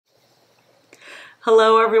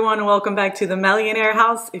Hello everyone, welcome back to the Millionaire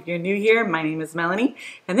House. If you're new here, my name is Melanie,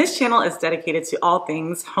 and this channel is dedicated to all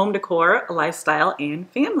things home decor, lifestyle, and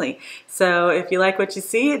family. So if you like what you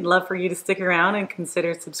see, I'd love for you to stick around and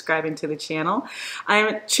consider subscribing to the channel.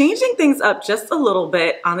 I'm changing things up just a little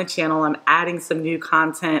bit on the channel. I'm adding some new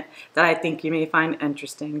content that I think you may find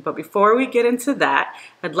interesting. But before we get into that,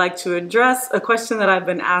 I'd like to address a question that I've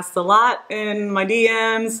been asked a lot in my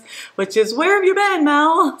DMs, which is, where have you been,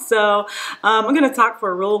 Mel? So I'm going to talk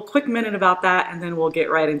for a real quick minute about that, and then we'll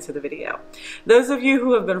get right into the video. Those of you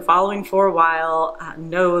who have been following for a while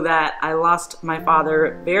know that I lost my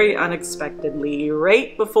father very unexpectedly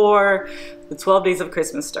right before the 12 days of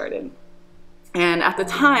Christmas started. And at the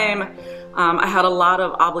time, I had a lot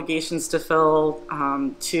of obligations to fill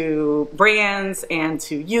to brands and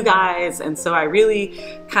to you guys, and so I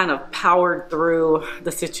really kind of powered through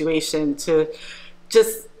the situation to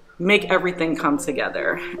just make everything come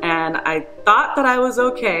together. And I thought that I was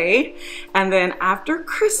okay, and then after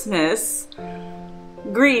Christmas,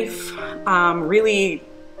 grief really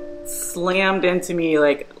slammed into me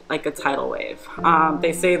like a tidal wave.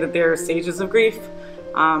 They say that there are stages of grief.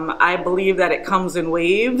 I believe that it comes in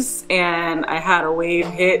waves, and I had a wave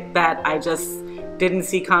hit that I just didn't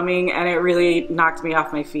see coming, and it really knocked me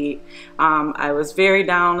off my feet. I was very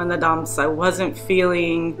down in the dumps. I wasn't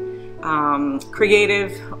feeling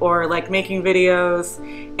creative or like making videos,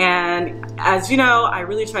 and as you know, I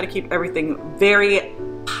really try to keep everything very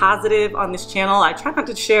positive on this channel. I try not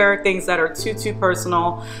to share things that are too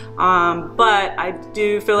personal, but I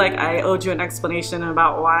do feel like I owed you an explanation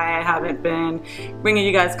about why I haven't been bringing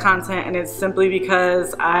you guys content, and it's simply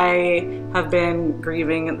because I have been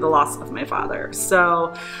grieving the loss of my father.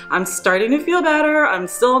 So I'm starting to feel better. I'm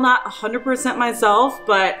still not 100% myself,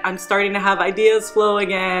 but I'm starting to have ideas flow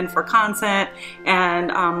again for content,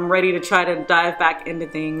 and I'm ready to try to dive back into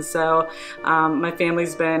things. So my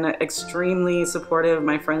family's been extremely supportive.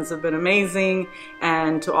 My friends have been amazing,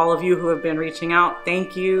 and to all of you who have been reaching out,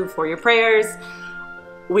 thank you for your prayers.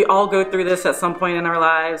 We all go through this at some point in our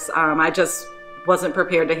lives. I just wasn't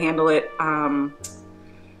prepared to handle it. I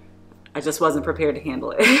just wasn't prepared to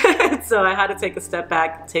handle it. So I had to take a step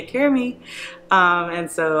back, take care of me,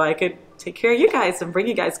 and so I could take care of you guys and bring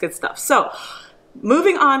you guys good stuff. So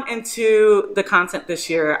moving on into the content this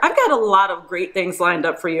year, I've got a lot of great things lined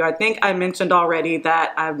up for you. I think I mentioned already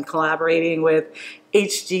that I'm collaborating with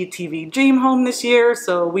HGTV Dream Home this year,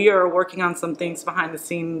 so we are working on some things behind the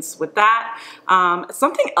scenes with that.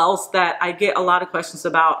 Something else that I get a lot of questions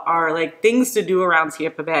about are like things to do around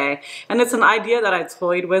Tampa Bay, and it's an idea that I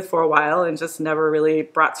toyed with for a while and just never really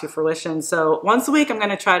brought to fruition. So once a week I'm going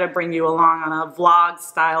to try to bring you along on a vlog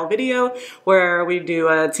style video where we do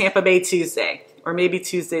a Tampa Bay Tuesday, or maybe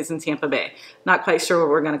Tuesdays in Tampa Bay. Not quite sure what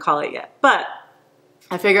we're going to call it yet, but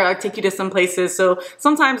I figured I'd take you to some places. So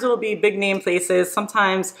sometimes it will be big name places.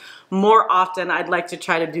 Sometimes, more often, I'd like to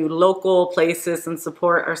try to do local places and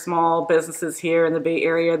support our small businesses here in the Bay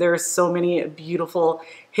Area. There are so many beautiful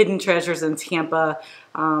hidden treasures in Tampa.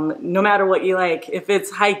 No matter what you like, if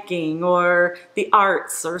it's hiking or the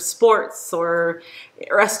arts or sports or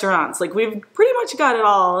restaurants, like we've pretty much got it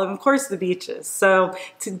all, and of course the beaches. So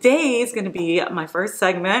today is going to be my first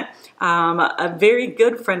segment. A very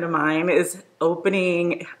good friend of mine is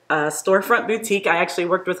opening a storefront boutique. I actually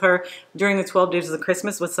worked with her during the 12 days of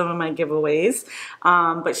Christmas with some of my giveaways,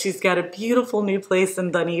 but she's got a beautiful new place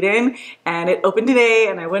in Dunedin, and it opened today,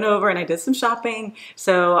 and I went over and I did some shopping.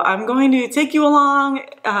 So I'm going to take you along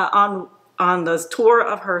on this tour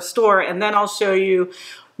of her store, and then I'll show you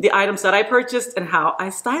the items that I purchased and how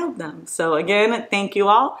I styled them. So again, thank you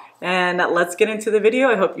all, and let's get into the video.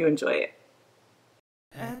 I hope you enjoy it.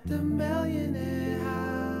 At the Millionaire House.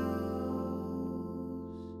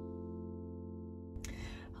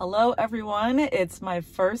 Hello everyone, it's my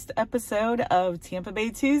first episode of Tampa Bay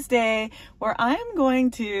Tuesday, where I'm going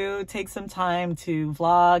to take some time to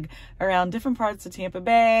vlog around different parts of Tampa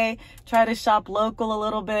Bay, try to shop local a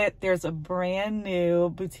little bit. There's a brand new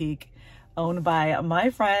boutique owned by my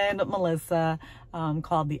friend Melissa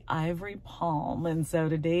called the Ivory Palm, and so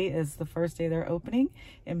today is the first day they're opening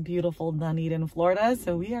in beautiful Dunedin, Florida.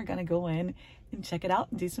 So we are going to go in and check it out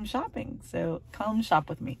and do some shopping. So come shop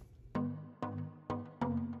with me.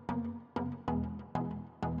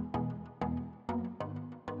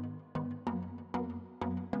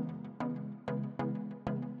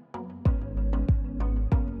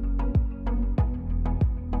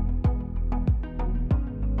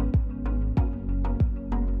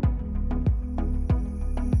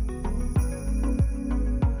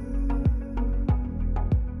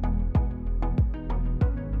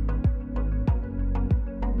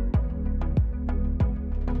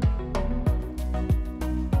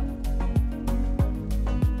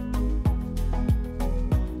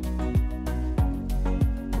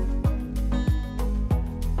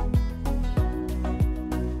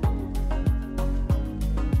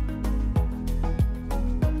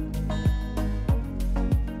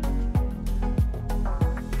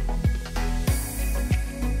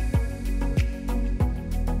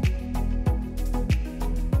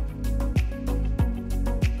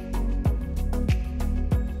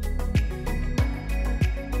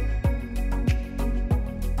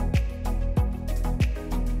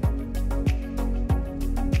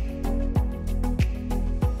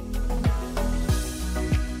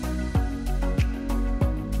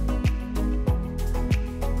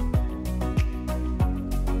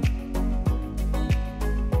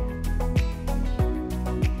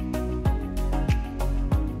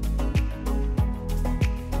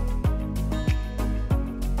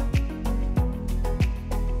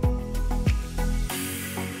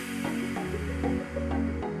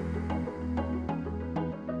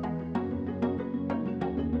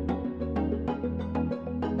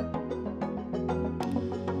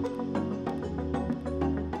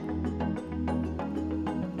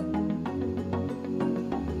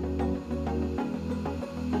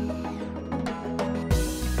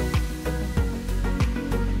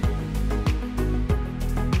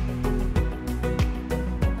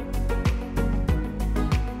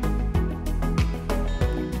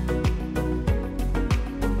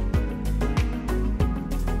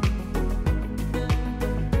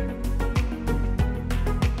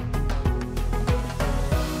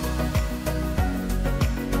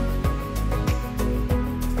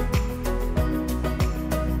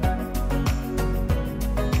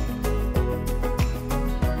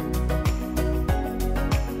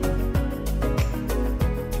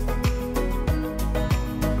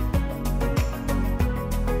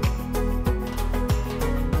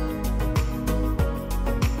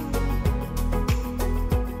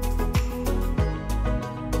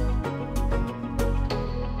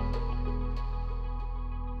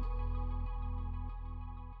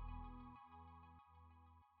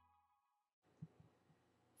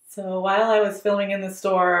 So while I was filming in the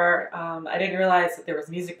store, I didn't realize that there was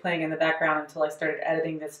music playing in the background until I started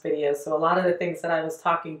editing this video. So a lot of the things that I was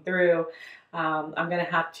talking through, I'm going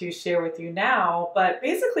to have to share with you now. But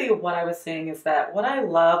basically what I was saying is that what I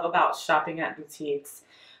love about shopping at boutiques,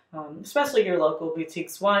 especially your local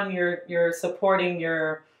boutiques, one, you're supporting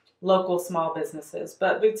your local small businesses,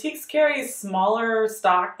 but boutiques carry smaller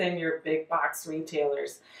stock than your big box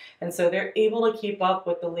retailers. And so they're able to keep up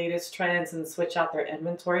with the latest trends and switch out their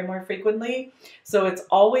inventory more frequently. So it's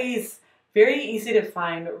always very easy to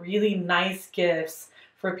find really nice gifts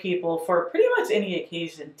for people for pretty much any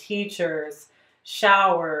occasion. Teachers,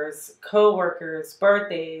 showers, coworkers,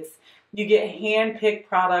 birthdays. You get hand-picked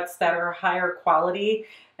products that are higher quality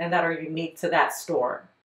and that are unique to that store.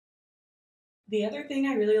 The other thing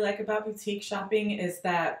I really like about boutique shopping is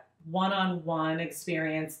that one-on-one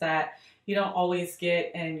experience that you don't always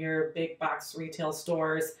get in your big box retail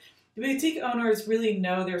stores. The boutique owners really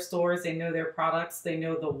know their stores, they know their products, they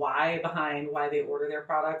know the why behind why they order their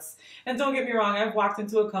products. And don't get me wrong, I've walked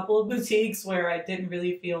into a couple of boutiques where I didn't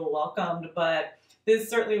really feel welcomed, but this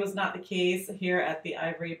certainly was not the case here at the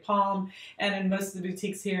Ivory Palm. And in most of the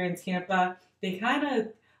boutiques here in Tampa, they kind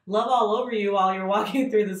of love all over you while you're walking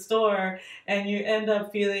through the store, and you end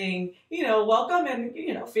up feeling, welcome and,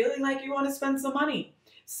 feeling like you want to spend some money.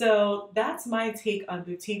 So that's my take on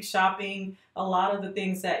boutique shopping. A lot of the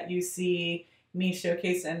things that you see me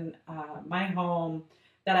showcase in my home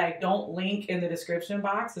that I don't link in the description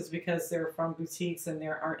box is because they're from boutiques and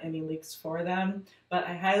there aren't any links for them. But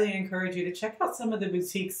I highly encourage you to check out some of the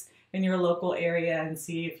boutiques in your local area and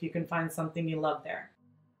see if you can find something you love there.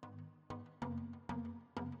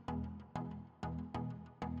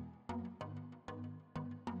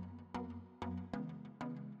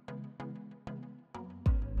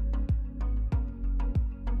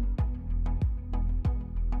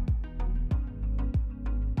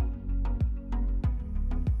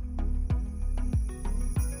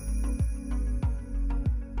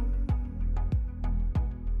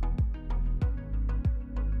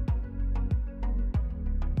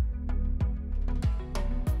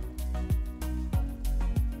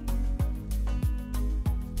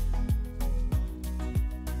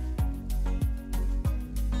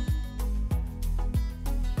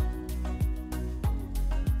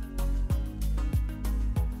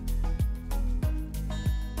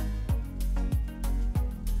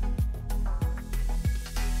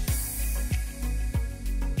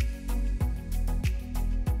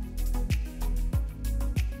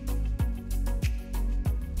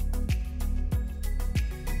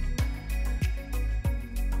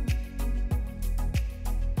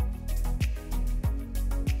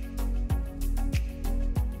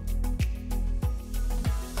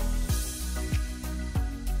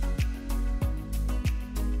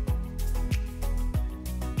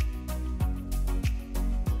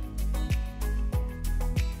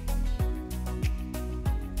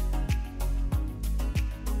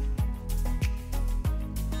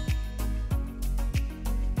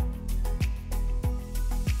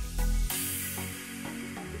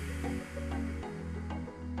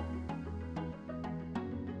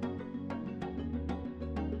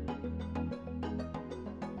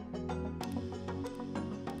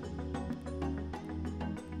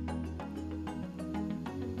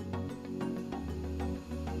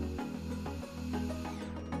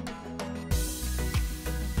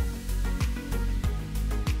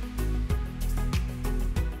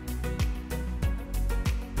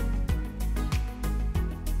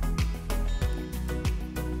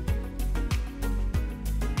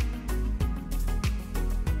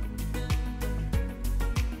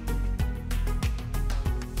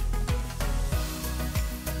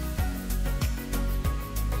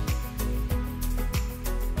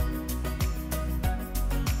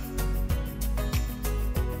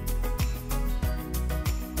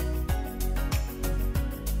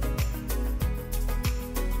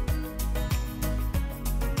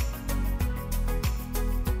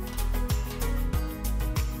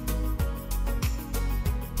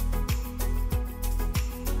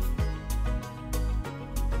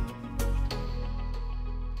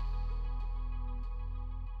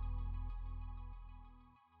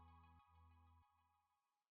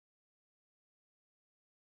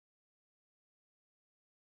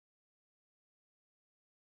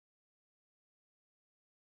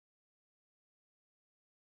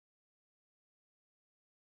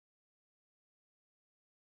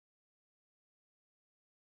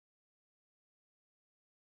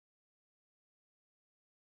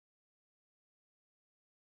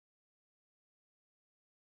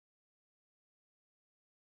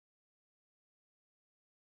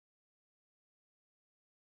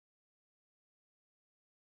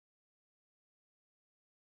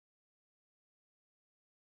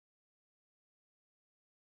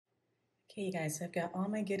 Okay, you guys, so I've got all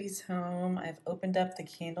my goodies home. I've opened up the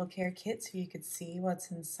candle care kit so you could see what's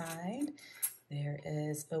inside. There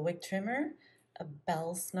is a wick trimmer, a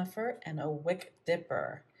bell snuffer, and a wick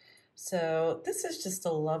dipper. So this is just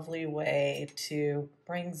a lovely way to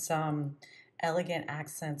bring some elegant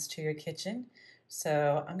accents to your kitchen.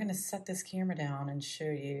 So I'm gonna set this camera down and show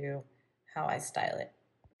you how I style it.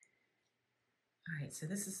 All right, so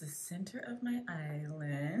this is the center of my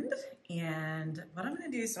island, and what I'm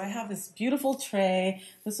going to do, so I have this beautiful tray.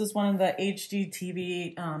 This is one of the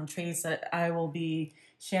HGTV trays that I will be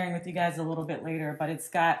sharing with you guys a little bit later, but it's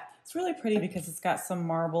really pretty because it's got some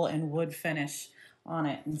marble and wood finish on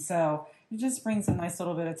it, and so it just brings a nice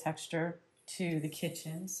little bit of texture to the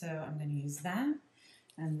kitchen. So I'm going to use that,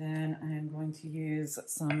 and then I'm going to use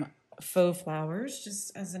some faux flowers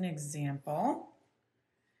just as an example.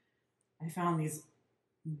 I found these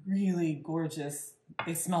really gorgeous,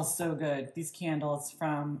 they smell so good, these candles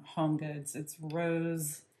from Home Goods. It's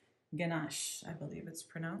Rose Ganache, I believe it's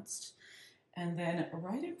pronounced. And then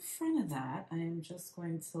right in front of that, I am just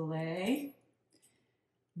going to lay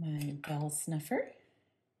my bell snuffer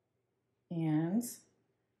and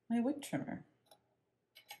my wick trimmer.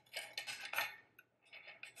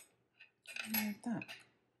 Like that.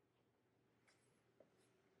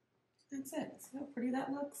 That's it. See how pretty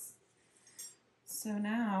that looks? So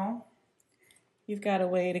now you've got a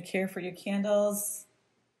way to care for your candles,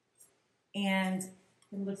 and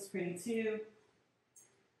it looks pretty too.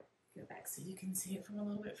 Go back so you can see it from a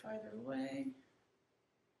little bit farther away.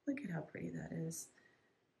 Look at how pretty that is.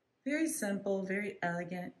 Very simple, very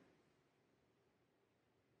elegant.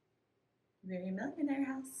 Very millionaire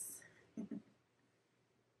house.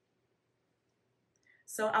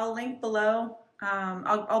 So I'll link below.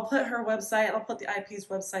 I'll put her website, I'll put the IP's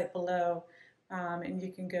website below. And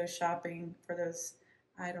you can go shopping for those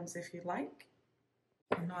items if you like.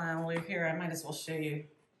 And while we're here, I might as well show you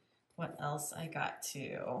what else I got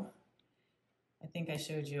too. I think I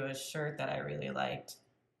showed you a shirt that I really liked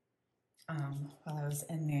while I was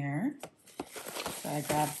in there. So I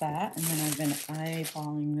grabbed that, and then I've been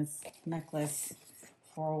eyeballing this necklace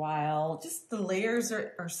for a while. Just the layers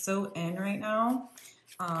are so in right now.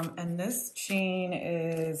 And this chain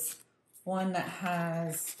is one that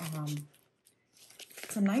has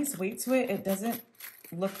it's a nice weight to it. It doesn't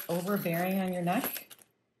look overbearing on your neck.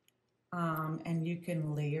 And you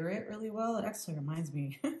can layer it really well. It actually reminds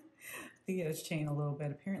me of Theo's chain a little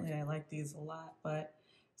bit. Apparently I like these a lot. But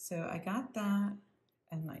so I got that.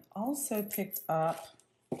 And I also picked up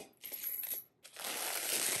an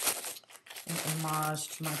homage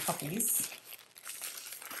to my puppies.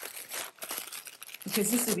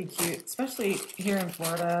 Because this would be cute, especially here in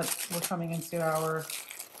Florida. We're coming into our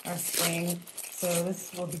spring. So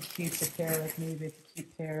this will be cute to pair with maybe a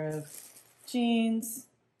cute pair of jeans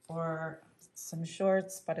or some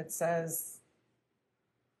shorts, but it says,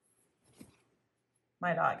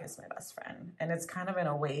 my dog is my best friend. And it's kind of in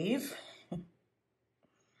a wave. Let's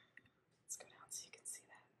go down so you can see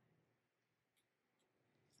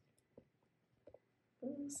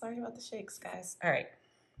that. Ooh, sorry about the shakes, guys. All right.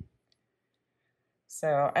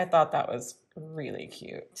 So I thought that was really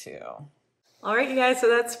cute too. All right, you guys, so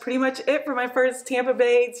that's pretty much it for my first Tampa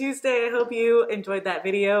Bay Tuesday. I hope you enjoyed that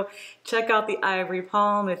video. Check out the Ivory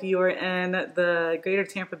Palm if you are in the greater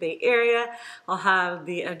Tampa Bay area. I'll have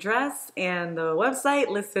the address and the website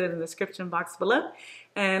listed in the description box below.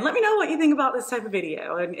 And let me know what you think about this type of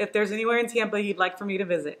video and if there's anywhere in Tampa you'd like for me to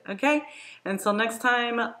visit, okay? Until next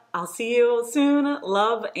time, I'll see you soon.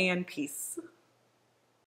 Love and peace.